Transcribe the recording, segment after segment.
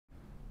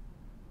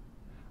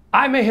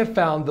I may have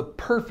found the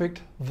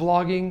perfect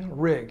vlogging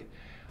rig.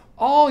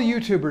 All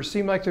YouTubers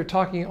seem like they're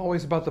talking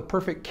always about the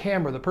perfect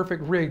camera, the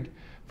perfect rig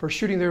for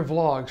shooting their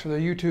vlogs, for their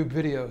YouTube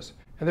videos.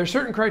 And there's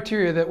certain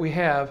criteria that we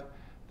have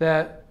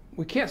that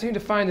we can't seem to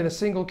find in a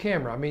single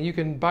camera. I mean, you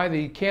can buy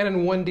the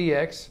Canon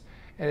 1DX,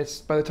 and it's,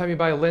 by the time you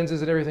buy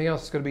lenses and everything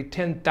else, it's going to be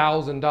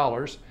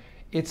 $10,000.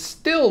 It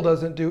still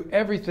doesn't do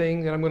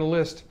everything that I'm going to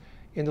list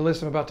in the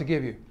list I'm about to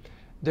give you.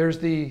 There's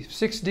the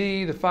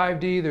 6D, the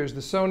 5D, there's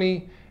the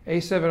Sony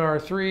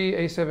A7R3,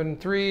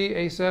 A7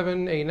 III,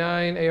 A7,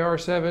 A9,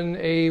 AR7,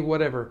 A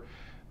whatever.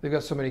 They've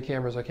got so many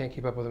cameras I can't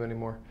keep up with them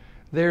anymore.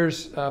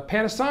 There's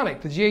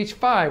Panasonic, the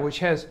GH5, which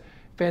has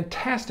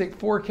fantastic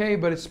 4K,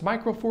 but it's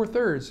micro four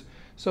thirds.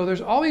 So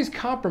there's all these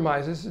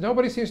compromises.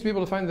 Nobody seems to be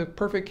able to find the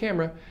perfect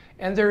camera,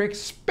 and they're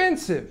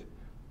expensive.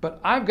 But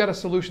I've got a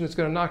solution that's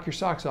going to knock your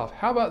socks off.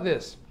 How about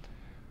this?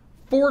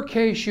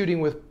 4K shooting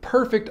with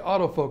perfect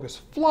autofocus,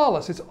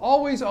 flawless. It's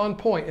always on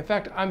point. In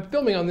fact, I'm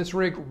filming on this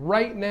rig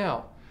right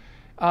now.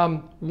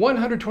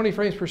 120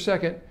 frames per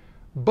second,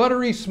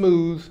 buttery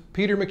smooth,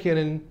 Peter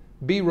McKinnon,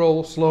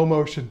 B-roll, slow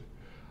motion.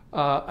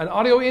 An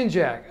audio in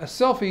jack, a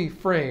selfie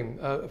frame,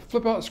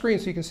 flip out screen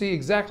so you can see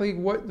exactly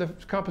what the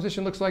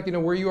composition looks like, you know,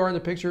 where you are in the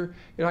picture.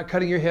 You're not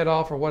cutting your head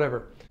off or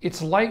whatever.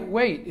 It's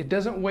lightweight. It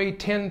doesn't weigh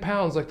 10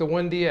 pounds like the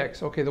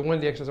 1DX. Okay, the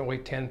 1DX doesn't weigh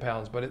 10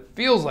 pounds, but it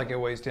feels like it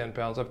weighs 10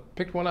 pounds. I've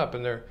picked one up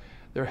and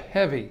they're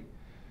heavy,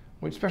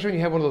 especially when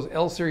you have one of those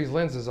L-series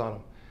lenses on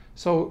them.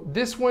 So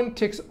this one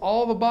ticks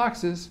all the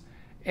boxes,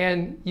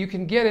 and you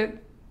can get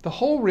it, the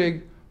whole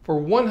rig,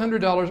 for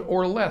 $100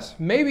 or less,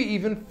 maybe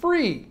even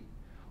free.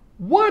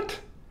 What?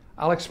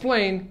 I'll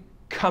explain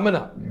coming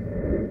up.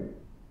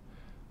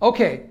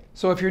 Okay,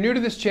 so if you're new to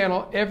this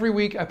channel, every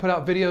week I put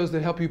out videos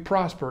that help you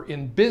prosper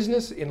in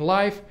business, in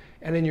life,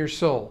 and in your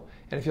soul.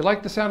 And if you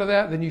like the sound of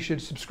that, then you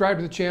should subscribe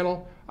to the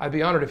channel. I'd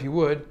be honored if you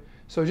would.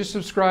 So just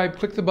subscribe,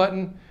 click the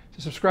button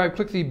to subscribe,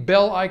 click the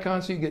bell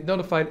icon so you can get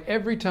notified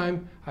every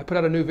time I put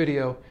out a new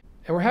video.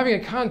 And we're having a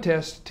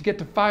contest to get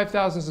to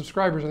 5,000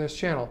 subscribers on this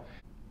channel.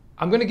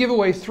 I'm going to give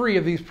away 3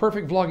 of these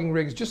perfect vlogging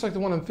rigs, just like the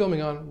one I'm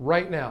filming on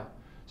right now.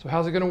 So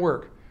how's it going to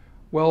work?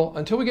 Well,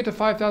 until we get to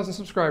 5,000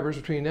 subscribers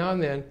between now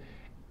and then,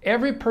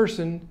 every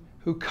person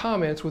who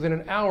comments within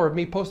an hour of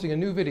me posting a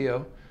new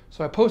video,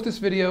 so I post this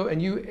video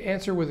and you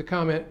answer with a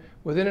comment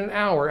within an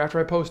hour after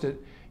I post it,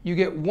 you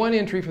get 1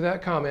 entry for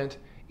that comment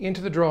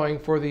into the drawing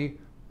for the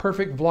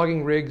perfect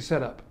vlogging rig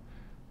setup.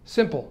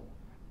 Simple.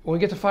 When we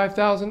get to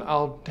 5,000,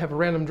 I'll have a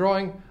random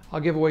drawing.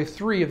 I'll give away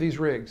 3 of these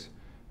rigs.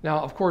 Now,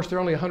 of course, they're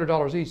only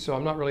 $100 each, so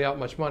I'm not really out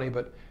much money,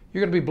 but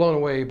you're going to be blown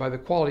away by the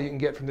quality you can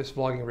get from this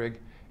vlogging rig.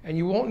 And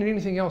you won't need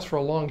anything else for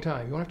a long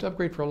time. You won't have to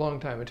upgrade for a long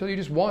time until you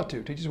just want to.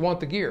 You just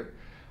want the gear.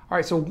 All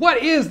right, so what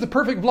is the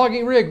perfect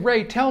vlogging rig?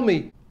 Ray, tell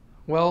me.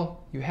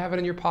 Well, you have it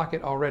in your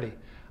pocket already.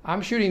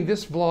 I'm shooting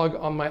this vlog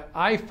on my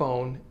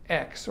iPhone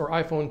X or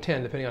iPhone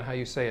 10, depending on how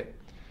you say it.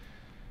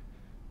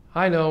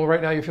 I know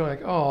right now you're feeling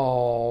like,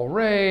 oh,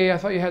 Ray, I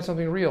thought you had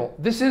something real.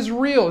 This is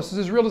real. This is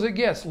as real as it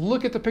gets.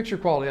 Look at the picture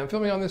quality. I'm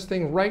filming on this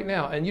thing right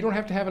now, and you don't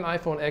have to have an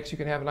iPhone X. You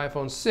can have an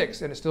iPhone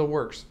 6, and it still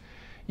works.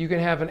 You can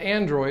have an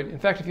Android. In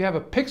fact, if you have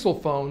a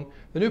Pixel phone,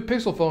 the new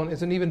Pixel phone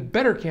is an even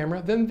better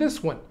camera than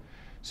this one.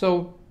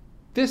 So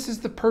this is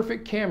the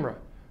perfect camera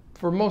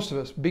for most of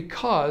us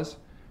because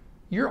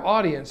your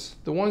audience,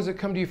 the ones that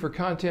come to you for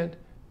content,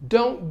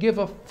 don't give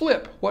a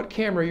flip what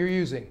camera you're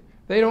using.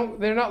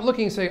 They're not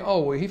looking and saying,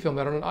 oh, well, he filmed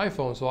that on an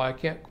iPhone, so I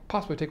can't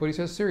possibly take what he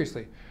says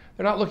seriously.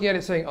 They're not looking at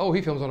it saying, oh,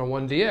 he films on a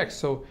 1DX,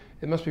 so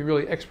it must be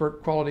really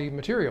expert quality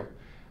material.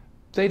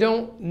 They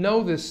don't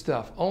know this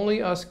stuff.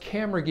 Only us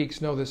camera geeks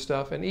know this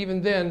stuff, and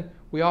even then,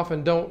 we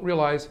often don't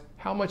realize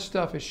how much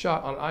stuff is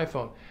shot on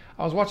iPhone.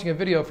 I was watching a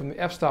video from the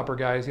F-Stopper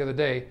guys the other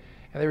day,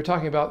 and they were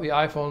talking about the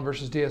iPhone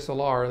versus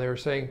DSLR, and they were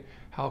saying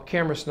how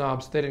camera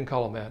snobs, they didn't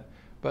call them that,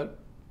 but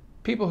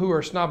people who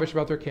are snobbish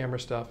about their camera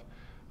stuff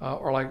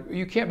are like,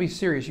 you can't be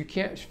serious, you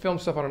can't film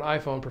stuff on an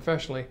iPhone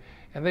professionally.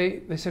 And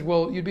they said,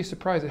 well, you'd be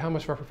surprised at how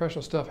much of our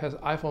professional stuff has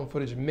iPhone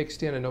footage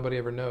mixed in and nobody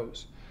ever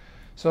knows.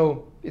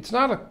 So it's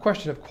not a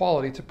question of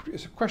quality,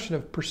 it's a question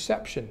of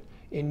perception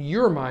in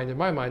your mind, in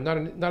my mind, not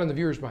in the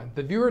viewer's mind.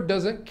 The viewer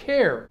doesn't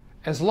care.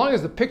 As long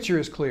as the picture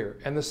is clear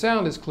and the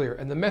sound is clear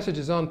and the message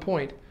is on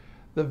point,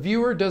 the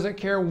viewer doesn't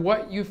care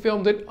what you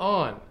filmed it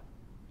on.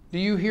 Do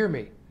you hear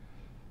me?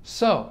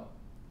 So,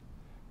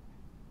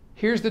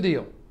 here's the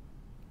deal.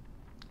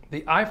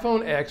 The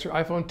iPhone X or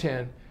iPhone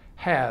 10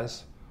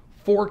 has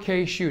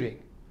 4K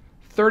shooting,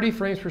 30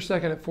 frames per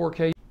second at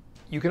 4K.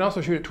 You can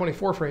also shoot at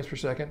 24 frames per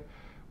second,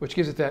 which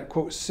gives it that,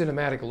 quote,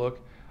 cinematic look.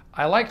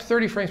 I liked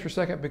 30 frames per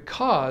second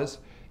because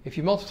if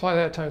you multiply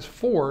that times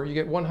 4, you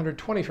get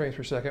 120 frames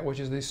per second, which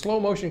is the slow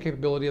motion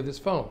capability of this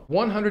phone.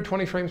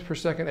 120 frames per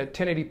second at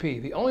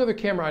 1080p. The only other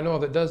camera I know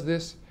of that does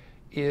this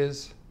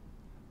is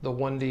the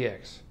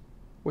 1DX,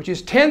 which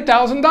is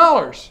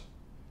 $10,000.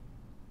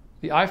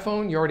 The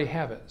iPhone, you already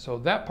have it, so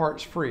that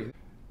part's free.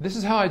 This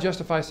is how I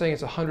justify saying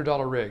it's a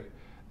 $100 rig.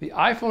 The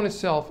iPhone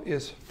itself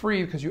is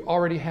free because you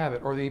already have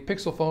it, or the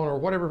Pixel phone, or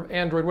whatever,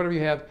 Android, whatever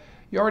you have,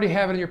 You already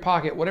have it in your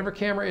pocket. Whatever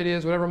camera it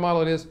is, whatever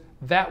model it is,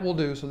 that will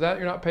do. So that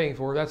you're not paying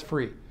for, that's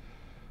free.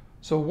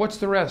 So what's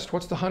the rest?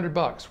 What's the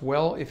 $100?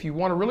 Well, if you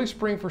want to really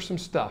spring for some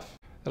stuff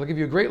that'll give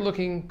you a great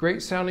looking,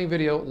 great sounding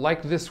video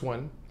like this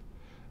one,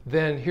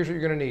 then here's what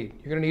you're going to need.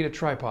 You're going to need a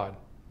tripod.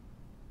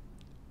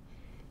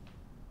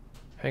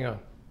 Hang on.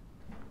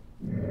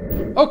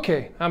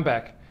 Okay, I'm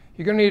back.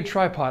 You're going to need a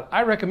tripod.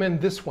 I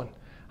recommend this one.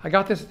 I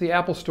got this at the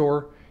Apple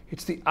store.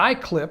 It's the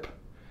iClip,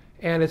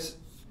 and it's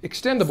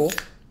extendable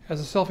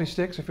as a selfie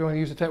stick, so if you want to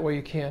use it that way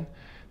you can.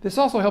 This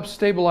also helps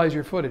stabilize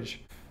your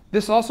footage.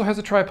 This also has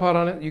a tripod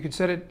on it. You can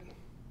set it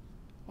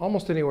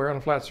almost anywhere on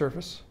a flat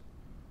surface.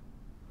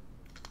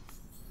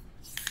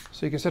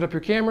 So you can set up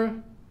your camera,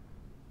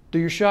 do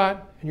your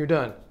shot, and you're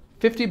done.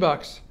 50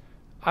 bucks.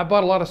 I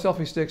bought a lot of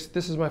selfie sticks.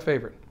 This is my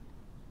favorite.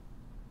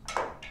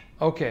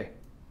 Okay,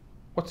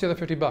 what's the other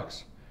 50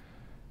 bucks?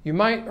 You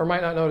might or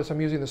might not notice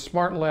I'm using the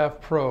SmartLav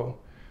Pro,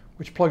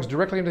 which plugs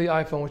directly into the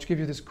iPhone, which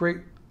gives you this great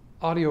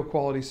audio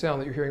quality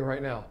sound that you're hearing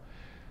right now.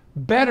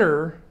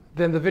 Better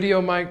than the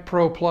Video Mic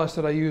Pro Plus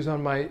that I use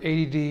on my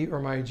 80D or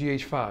my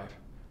GH5.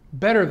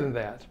 Better than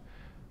that.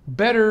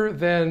 Better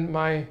than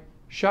my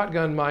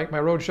shotgun mic, my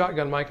Rode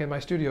shotgun mic in my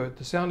studio.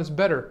 The sound is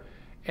better,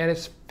 and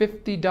it's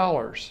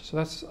 $50. So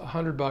that's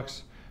 100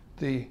 bucks.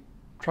 The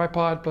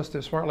tripod plus the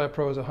SmartLav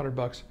Pro is 100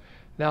 bucks.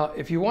 Now,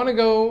 if you want to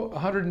go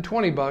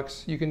 120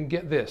 bucks, you can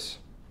get this.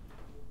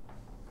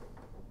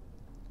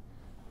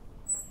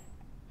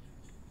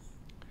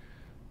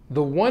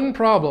 The one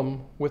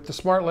problem with the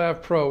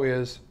SmartLav Pro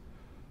is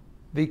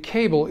the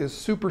cable is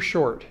super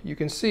short. You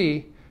can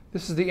see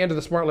this is the end of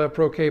the SmartLav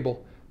Pro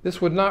cable. This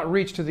would not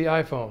reach to the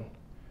iPhone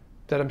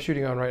that I'm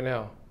shooting on right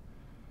now.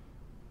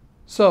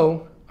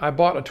 So I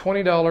bought a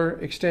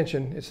 $20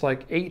 extension. It's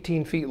like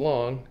 18 feet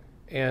long,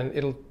 and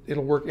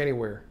it'll work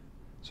anywhere.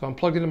 So I'm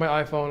plugged into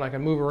my iPhone. I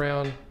can move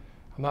around.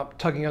 I'm not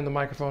tugging on the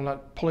microphone,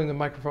 not pulling the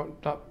microphone,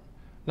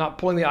 not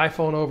pulling the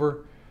iPhone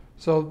over.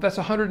 So that's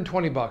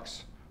 120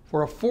 bucks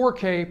for a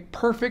 4K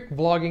perfect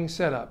vlogging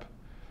setup.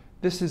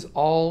 This is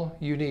all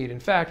you need. In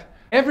fact,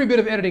 every bit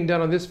of editing done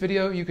on this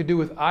video you could do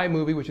with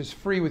iMovie, which is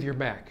free with your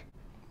Mac.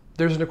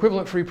 There's an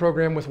equivalent free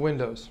program with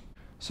Windows.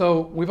 So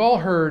we've all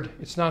heard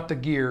it's not the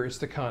gear, it's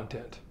the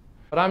content.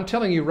 But I'm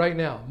telling you right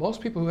now,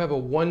 most people who have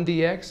a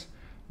 1DX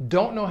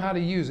don't know how to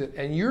use it,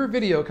 and your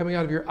video coming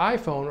out of your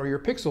iPhone or your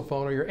Pixel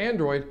phone or your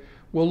Android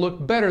will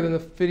look better than the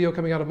video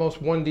coming out of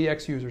most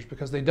 1DX users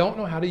because they don't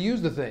know how to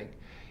use the thing.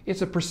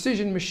 It's a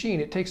precision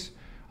machine. It takes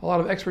a lot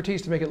of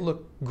expertise to make it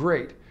look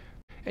great.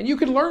 And you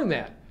could learn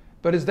that,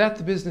 but is that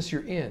the business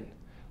you're in?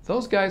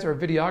 Those guys are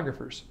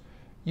videographers.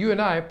 You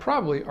and I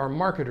probably are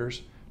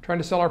marketers trying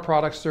to sell our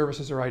products,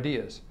 services, or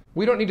ideas.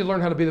 We don't need to learn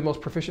how to be the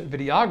most proficient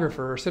videographer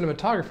or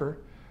cinematographer.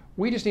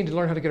 We just need to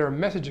learn how to get our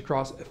message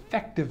across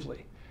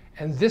effectively.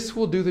 And this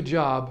will do the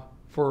job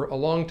for a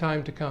long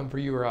time to come for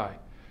you or I.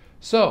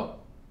 So,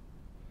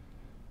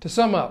 to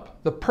sum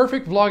up, the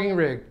perfect vlogging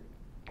rig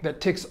that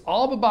ticks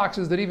all the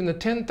boxes that even the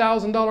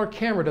 $10,000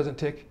 camera doesn't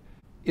tick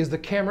is the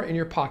camera in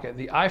your pocket,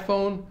 the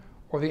iPhone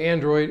or the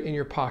Android in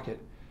your pocket.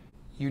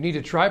 You need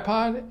a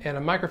tripod and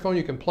a microphone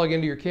you can plug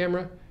into your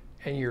camera,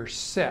 and you're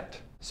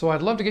set. So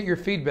I'd love to get your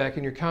feedback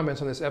and your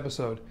comments on this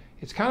episode.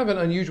 It's kind of an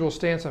unusual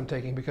stance I'm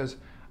taking because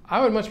I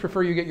would much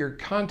prefer you get your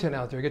content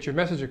out there, get your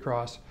message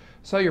across,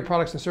 sell your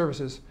products and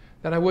services,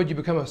 than I would you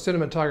become a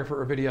cinematographer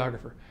or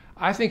videographer.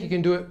 I think you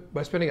can do it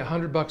by spending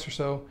 100 bucks or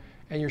so,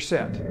 and you're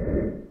set.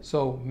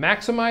 So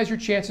maximize your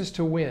chances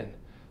to win.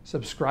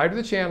 Subscribe to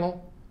the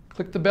channel,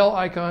 click the bell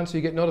icon so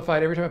you get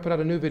notified every time I put out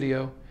a new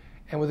video,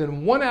 and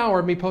within 1 hour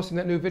of me posting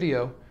that new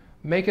video,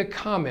 make a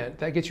comment.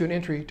 That gets you an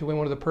entry to win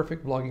one of the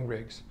perfect vlogging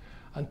rigs.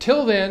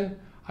 Until then,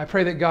 I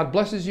pray that God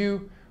blesses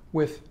you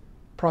with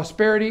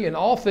prosperity in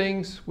all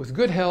things, with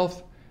good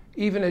health,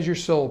 even as your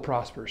soul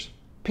prospers.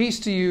 Peace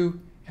to you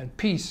and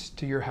peace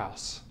to your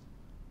house.